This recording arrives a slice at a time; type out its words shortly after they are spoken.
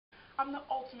I'm the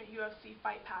ultimate UFC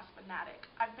Fight Pass fanatic.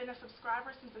 I've been a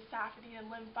subscriber since the Safdie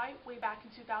and Lim fight way back in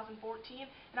 2014,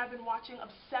 and I've been watching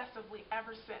obsessively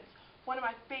ever since. One of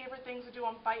my favorite things to do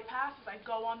on Fight Pass is I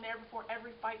go on there before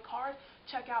every fight card,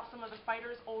 check out some of the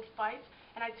fighters' old fights,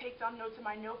 and I take down notes in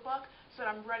my notebook so that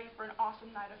I'm ready for an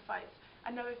awesome night of fights.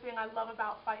 Another thing I love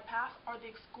about Fight Pass are the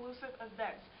exclusive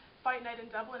events. Fight Night in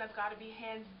Dublin has got to be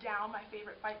hands down my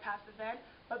favorite Fight Pass event,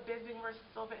 but Bisping vs.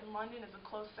 Zuffa in London is a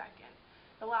close second.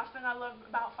 The last thing I love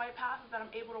about Fight Pass is that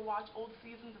I'm able to watch old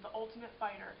seasons of The Ultimate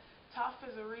Fighter. Tough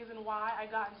is the reason why I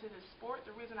got into this sport,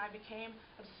 the reason I became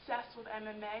obsessed with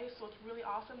MMA, so it's really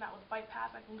awesome that with Fight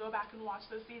Pass I can go back and watch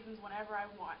those seasons whenever I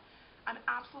want. I'm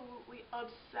absolutely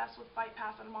obsessed with Fight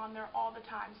Pass and I'm on there all the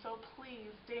time, so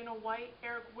please, Dana White,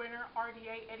 Eric Winter,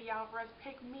 RDA, Eddie Alvarez,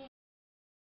 pick me